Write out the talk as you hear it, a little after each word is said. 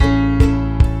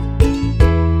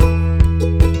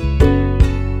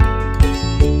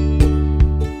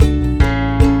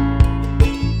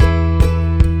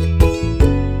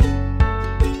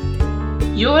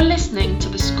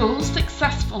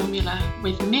Vocabulary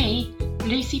with me,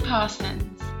 Lucy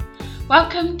Parsons.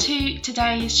 Welcome to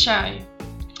today's show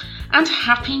and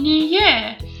Happy New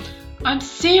Year! I'm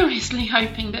seriously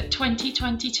hoping that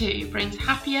 2022 brings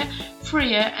happier,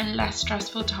 freer and less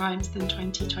stressful times than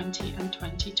 2020 and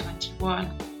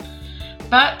 2021.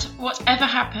 But whatever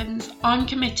happens, I'm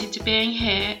committed to being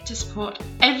here to support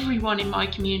everyone in my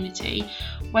community,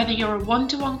 whether you're a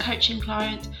one-to-one coaching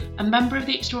client, a member of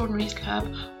the Extraordinaries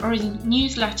Club, or a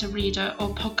newsletter reader or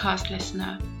podcast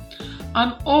listener.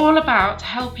 I'm all about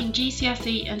helping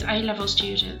GCSE and A-level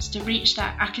students to reach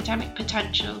their academic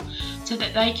potential so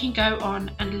that they can go on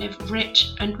and live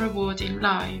rich and rewarding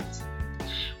lives.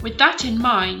 With that in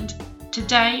mind,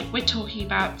 today we're talking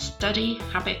about study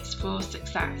habits for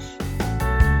success.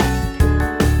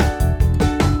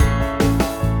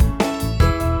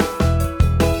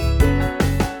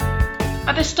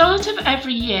 At the start of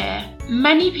every year,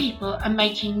 many people are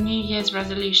making New Year's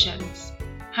resolutions.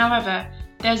 However,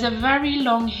 there's a very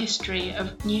long history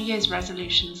of New Year's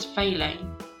resolutions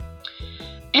failing.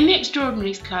 In the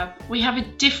Extraordinaries Club, we have a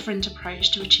different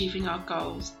approach to achieving our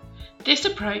goals. This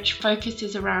approach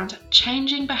focuses around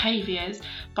changing behaviours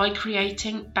by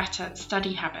creating better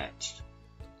study habits.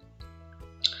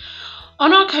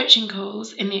 On our coaching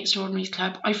calls in the Extraordinaries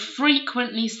Club, I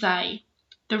frequently say,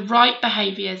 the right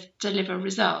behaviours deliver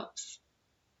results.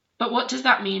 But what does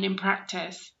that mean in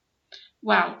practice?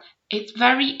 Well, it's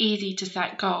very easy to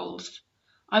set goals.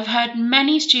 I've heard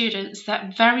many students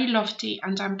set very lofty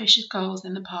and ambitious goals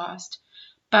in the past,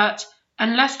 but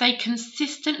unless they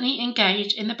consistently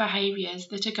engage in the behaviours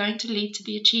that are going to lead to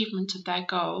the achievement of their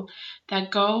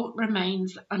goal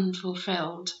remains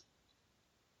unfulfilled.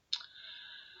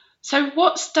 So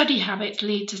what study habits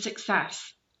lead to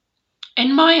success?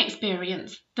 In my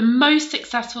experience, the most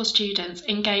successful students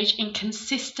engage in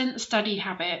consistent study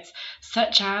habits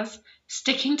such as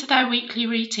sticking to their weekly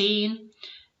routine,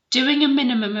 doing a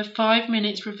minimum of 5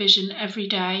 minutes revision every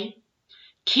day,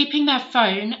 keeping their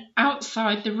phone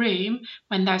outside the room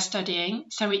when they're studying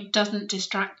so it doesn't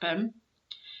distract them,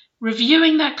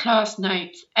 reviewing their class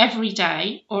notes every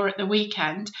day or at the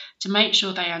weekend to make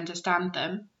sure they understand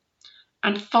them,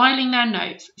 and filing their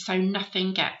notes so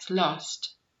nothing gets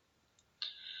lost.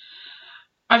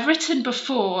 I've written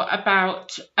before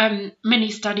about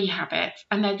mini study habits,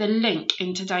 and there's a link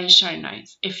in today's show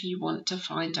notes if you want to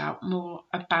find out more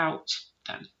about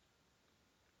them.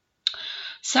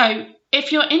 So,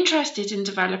 if you're interested in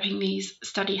developing these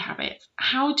study habits,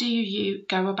 how do you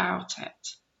go about it?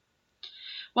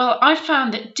 Well, I've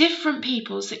found that different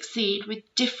people succeed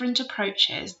with different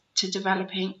approaches to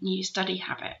developing new study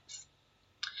habits.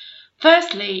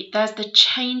 Firstly, there's the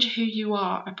change who you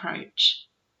are approach.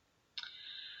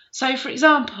 So, for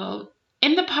example,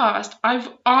 in the past,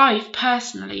 I've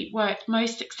personally worked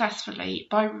most successfully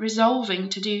by resolving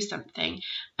to do something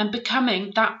and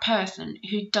becoming that person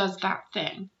who does that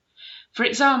thing. For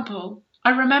example,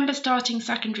 I remember starting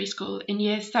secondary school in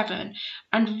year 7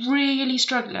 and really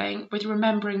struggling with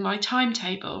remembering my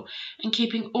timetable and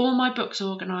keeping all my books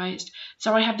organised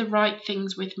so I had the right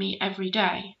things with me every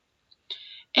day.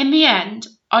 In the end,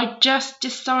 I just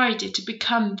decided to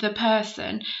become the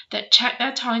person that checked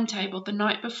their timetable the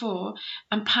night before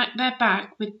and packed their bag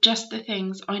with just the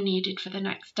things I needed for the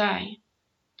next day.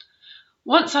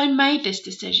 Once I made this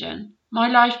decision, my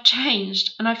life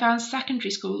changed and I found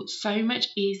secondary school so much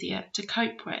easier to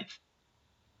cope with.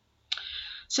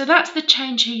 So that's the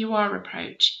change who you are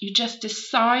approach. You just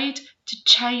decide to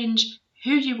change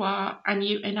who you are and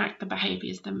you enact the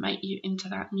behaviours that make you into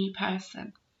that new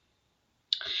person.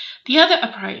 The other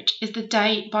approach is the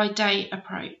day-by-day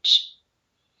approach.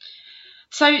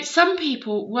 So some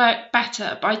people work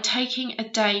better by taking a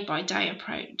day-by-day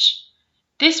approach.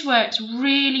 This works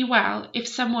really well if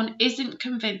someone isn't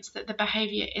convinced that the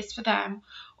behaviour is for them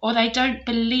or they don't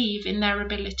believe in their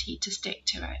ability to stick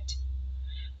to it.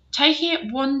 Taking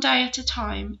it one day at a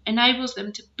time enables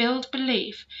them to build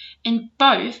belief in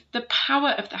both the power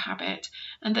of the habit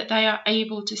and that they are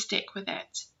able to stick with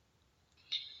it.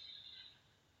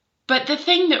 But the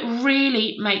thing that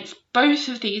really makes both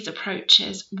of these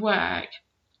approaches work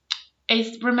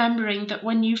is remembering that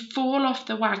when you fall off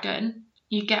the wagon,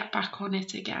 you get back on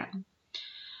it again.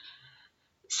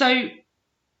 So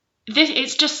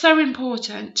it's just so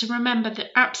important to remember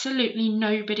that absolutely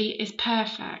nobody is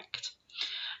perfect.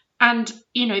 And,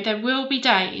 there will be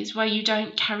days where you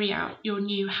don't carry out your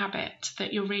new habit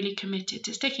that you're really committed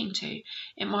to sticking to.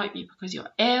 It might be because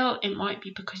you're ill. It might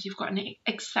be because you've got an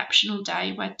exceptional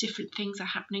day where different things are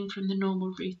happening from the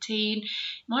normal routine. It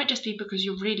might just be because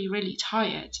you're really, really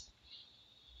tired.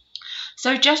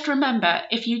 So just remember,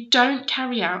 if you don't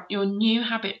carry out your new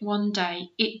habit one day,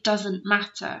 it doesn't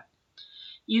matter.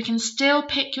 you can still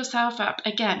pick yourself up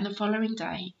again the following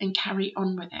day and carry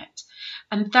on with it.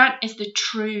 And that is the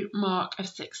true mark of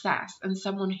success and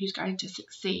someone who's going to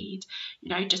succeed,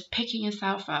 just picking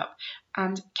yourself up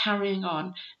and carrying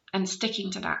on and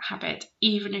sticking to that habit,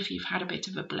 even if you've had a bit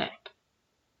of a blip.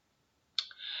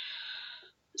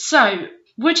 So,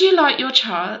 would you like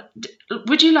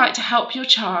to help your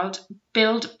child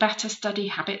build better study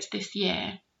habits this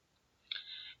year?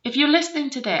 If you're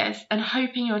listening to this and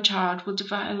hoping your child will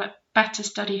develop better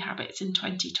study habits in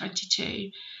 2022,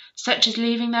 such as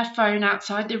leaving their phone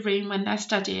outside the room when they're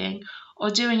studying or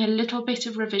doing a little bit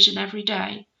of revision every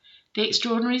day, the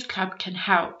Extraordinaries Club can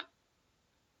help.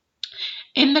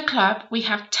 In the club, we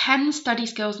have 10 study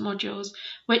skills modules,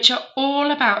 which are all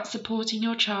about supporting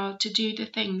your child to do the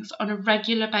things on a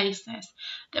regular basis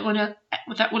that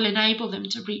will enable them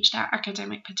to reach their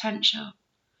academic potential.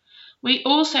 We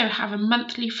also have a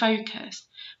monthly focus,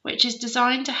 which is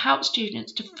designed to help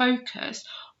students to focus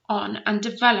on and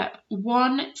develop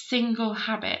one single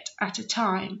habit at a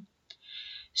time.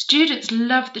 Students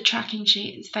love the tracking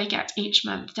sheets they get each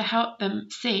month to help them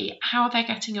see how they're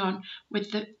getting on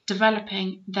with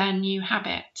developing their new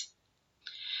habit.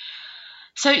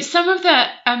 So some of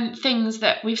the things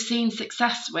that we've seen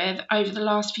success with over the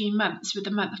last few months with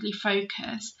the monthly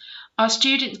focus are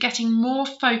students getting more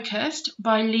focused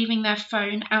by leaving their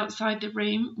phone outside the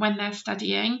room when they're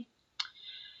studying,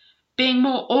 being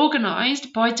more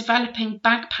organised by developing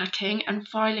bagpacking and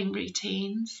filing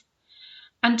routines,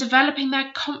 and developing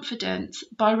their confidence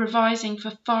by revising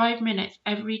for 5 minutes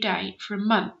every day for a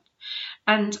month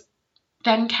and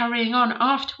then carrying on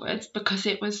afterwards because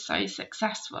it was so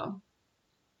successful.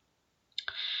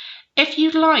 If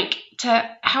you'd like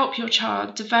to help your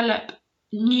child develop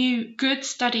new good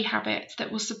study habits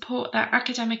that will support their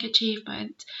academic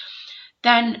achievement,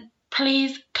 then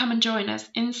please come and join us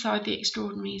inside the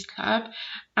Extraordinaries Club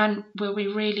and we'll be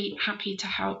really happy to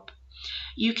help.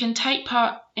 You can take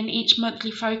part in each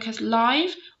monthly focus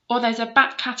live, or there's a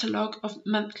back catalogue of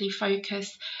monthly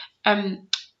focus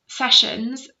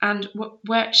sessions and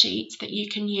worksheets that you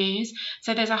can use.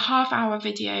 So there's a half-hour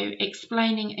video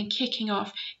explaining and kicking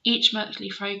off each monthly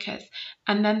focus,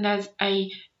 and then there's a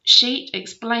sheet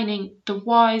explaining the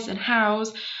whys and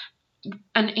hows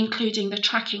and including the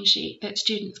tracking sheet that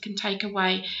students can take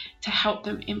away to help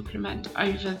them implement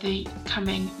over the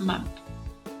coming month.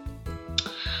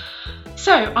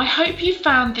 So I hope you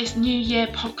found this New Year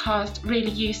podcast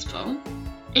really useful.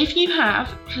 If you have,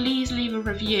 please leave a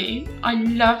review. I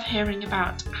love hearing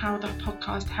about how the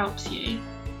podcast helps you.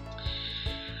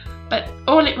 But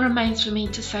all it remains for me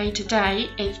to say today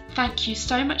is thank you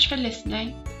so much for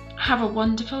listening. Have a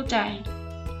wonderful day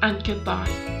and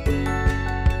goodbye.